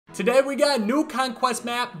Today we got a new Conquest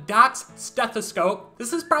map, Doc's Stethoscope.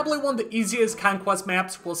 This is probably one of the easiest Conquest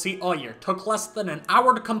maps we'll see all year. Took less than an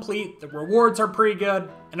hour to complete, the rewards are pretty good,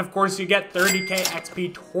 and of course you get 30k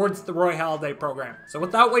XP towards the Roy Holiday program. So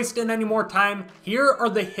without wasting any more time, here are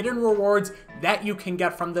the hidden rewards that you can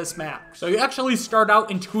get from this map. So you actually start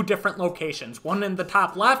out in two different locations, one in the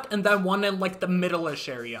top left and then one in like the middle-ish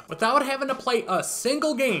area. Without having to play a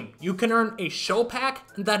single game, you can earn a show pack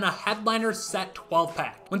and then a headliner set 12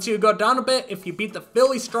 pack. Once you go down a bit, if you beat the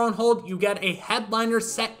Philly Stronghold, you get a headliner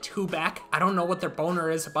set 2 pack. I don't know what their boner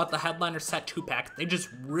is about the headliner set 2 pack. They just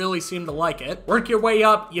really seem to like it. Work your way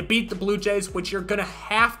up, you beat the Blue Jays, which you're gonna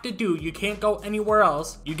have to do. You can't go anywhere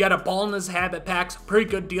else. You get a ball in his habit pack, so pretty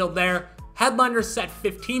good deal there. Headliner set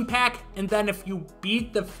 15 pack, and then if you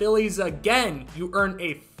beat the Phillies again, you earn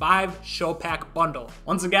a 5 show pack bundle.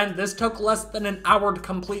 Once again, this took less than an hour to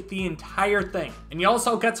complete the entire thing. And you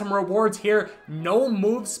also get some rewards here. No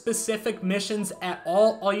move specific missions at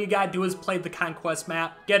all. All you gotta do is play the Conquest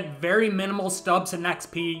map. Get very minimal stubs and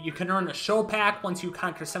XP. You can earn a show pack once you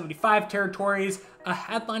conquer 75 territories. A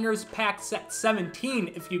headliners pack set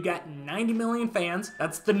 17 if you get 90 million fans.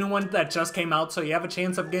 That's the new one that just came out, so you have a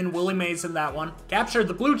chance of getting Willie Mays in that one. Capture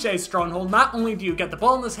the Blue Jays Stronghold. Not only do you get the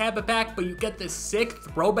ball in this habit pack, but you get this sick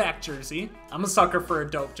throwback jersey. I'm a sucker for a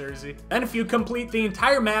dope jersey. Then if you complete the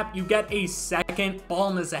entire map, you get a second ball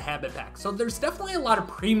in this habit pack. So there's definitely a lot of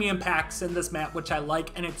premium packs in this map, which I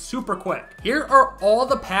like, and it's super quick. Here are all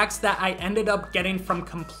the packs that I ended up getting from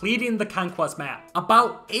completing the Conquest map.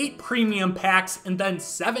 About 8 premium packs and then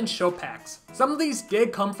 7 show packs. Some of these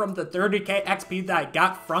did come from the 30k XP that I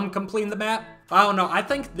got from completing the map. I don't know, I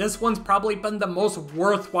think this one's probably been the most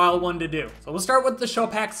worthwhile one to do. So we'll start with the show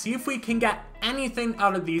pack, see if we can get anything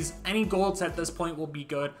out of these. Any golds at this point will be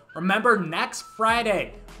good. Remember, next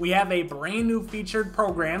Friday, we have a brand new featured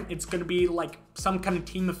program. It's gonna be like some kind of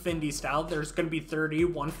Team Affinity style. There's gonna be 30,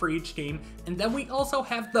 one for each team. And then we also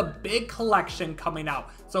have the big collection coming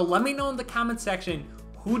out. So let me know in the comment section,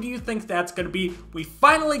 who do you think that's going to be? We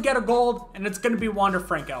finally get a gold, and it's going to be Wander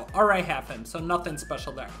Franco. Already have him, so nothing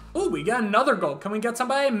special there. Oh, we got another gold. Can we get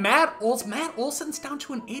somebody? Matt Olson. Matt Olson's down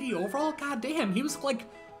to an 80 overall? God damn, he was like...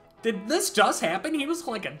 Did this just happen? He was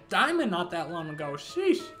like a diamond not that long ago.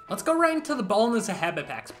 Sheesh. Let's go right into the bonus of habit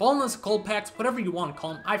packs. Bonus gold packs, whatever you want to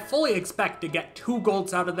call them. I fully expect to get 2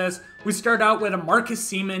 golds out of this. We start out with a Marcus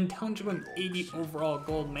Seaman down to an 80 overall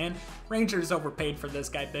gold, man. Rangers overpaid for this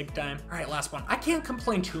guy big time. All right, last one. I can't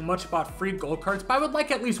complain too much about free gold cards, but I would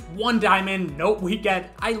like at least 1 diamond. Nope, we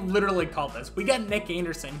get, I literally called this. We get Nick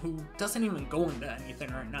Anderson, who doesn't even go into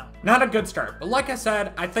anything right now. Not a good start, but like I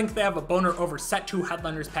said, I think they have a boner over set 2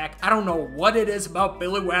 headliners pack. I don't know what it is about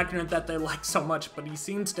Billy Wagner that they like so much, but he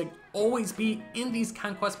seems to always be in these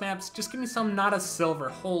Conquest maps. Just give me some not a silver.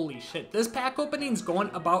 Holy shit. This pack opening's going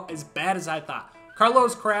about as bad as I thought.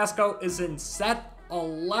 Carlos Carrasco is in set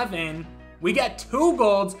 11. We get 2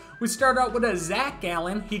 golds. We start out with a Zach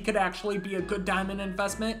Gallen. He could actually be a good diamond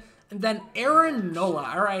investment. And then Aaron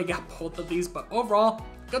Nola. All right, I got both of these, but overall,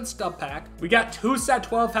 good stub pack. We got 2 set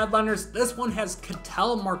 12 headliners. This one has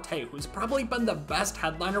Ketel Marte, who's probably been the best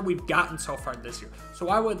headliner we've gotten so far this year. So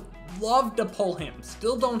I would love to pull him.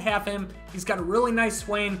 Still don't have him. He's got a really nice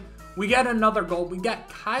swing. We get another gold. We got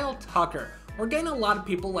Kyle Tucker. We're getting a lot of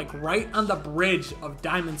people like right on the bridge of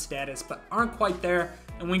diamond status, but aren't quite there.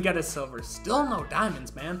 And we get a silver. Still no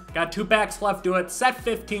diamonds, man. Got 2 packs left to it. Set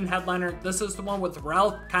 15 headliner. This is the one with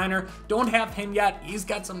Ralph Kiner. Don't have him yet. He's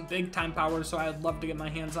got some big time power, so I'd love to get my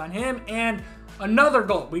hands on him. And another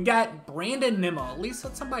gold. We got Brandon Nimmo. At least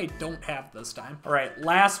that's somebody I don't have this time. All right,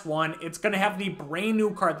 last one. It's gonna have the brand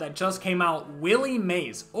new card that just came out, Willie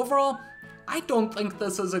Mays. Overall, I don't think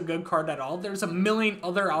this is a good card at all. There's a million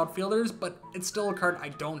other outfielders, but it's still a card I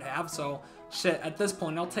don't have, so shit, at this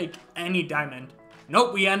point, I'll take any diamond.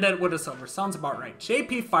 Nope, we ended with a silver. Sounds about right.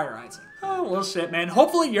 JP Fire Eyes. Oh, well, shit, man.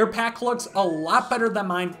 Hopefully your pack looks a lot better than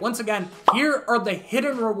mine. Once again, here are the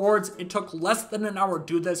hidden rewards. It took less than an hour to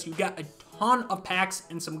do this. You get a ton of packs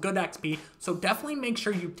and some good XP, so definitely make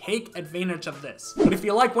sure you take advantage of this. But if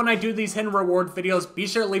you like when I do these hidden reward videos, be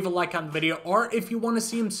sure to leave a like on the video, or if you want to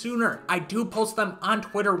see them sooner, I do post them on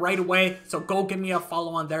Twitter right away, so go give me a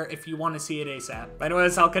follow on there if you want to see it ASAP. But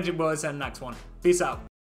anyways, I'll catch you boys in the next one. Peace out.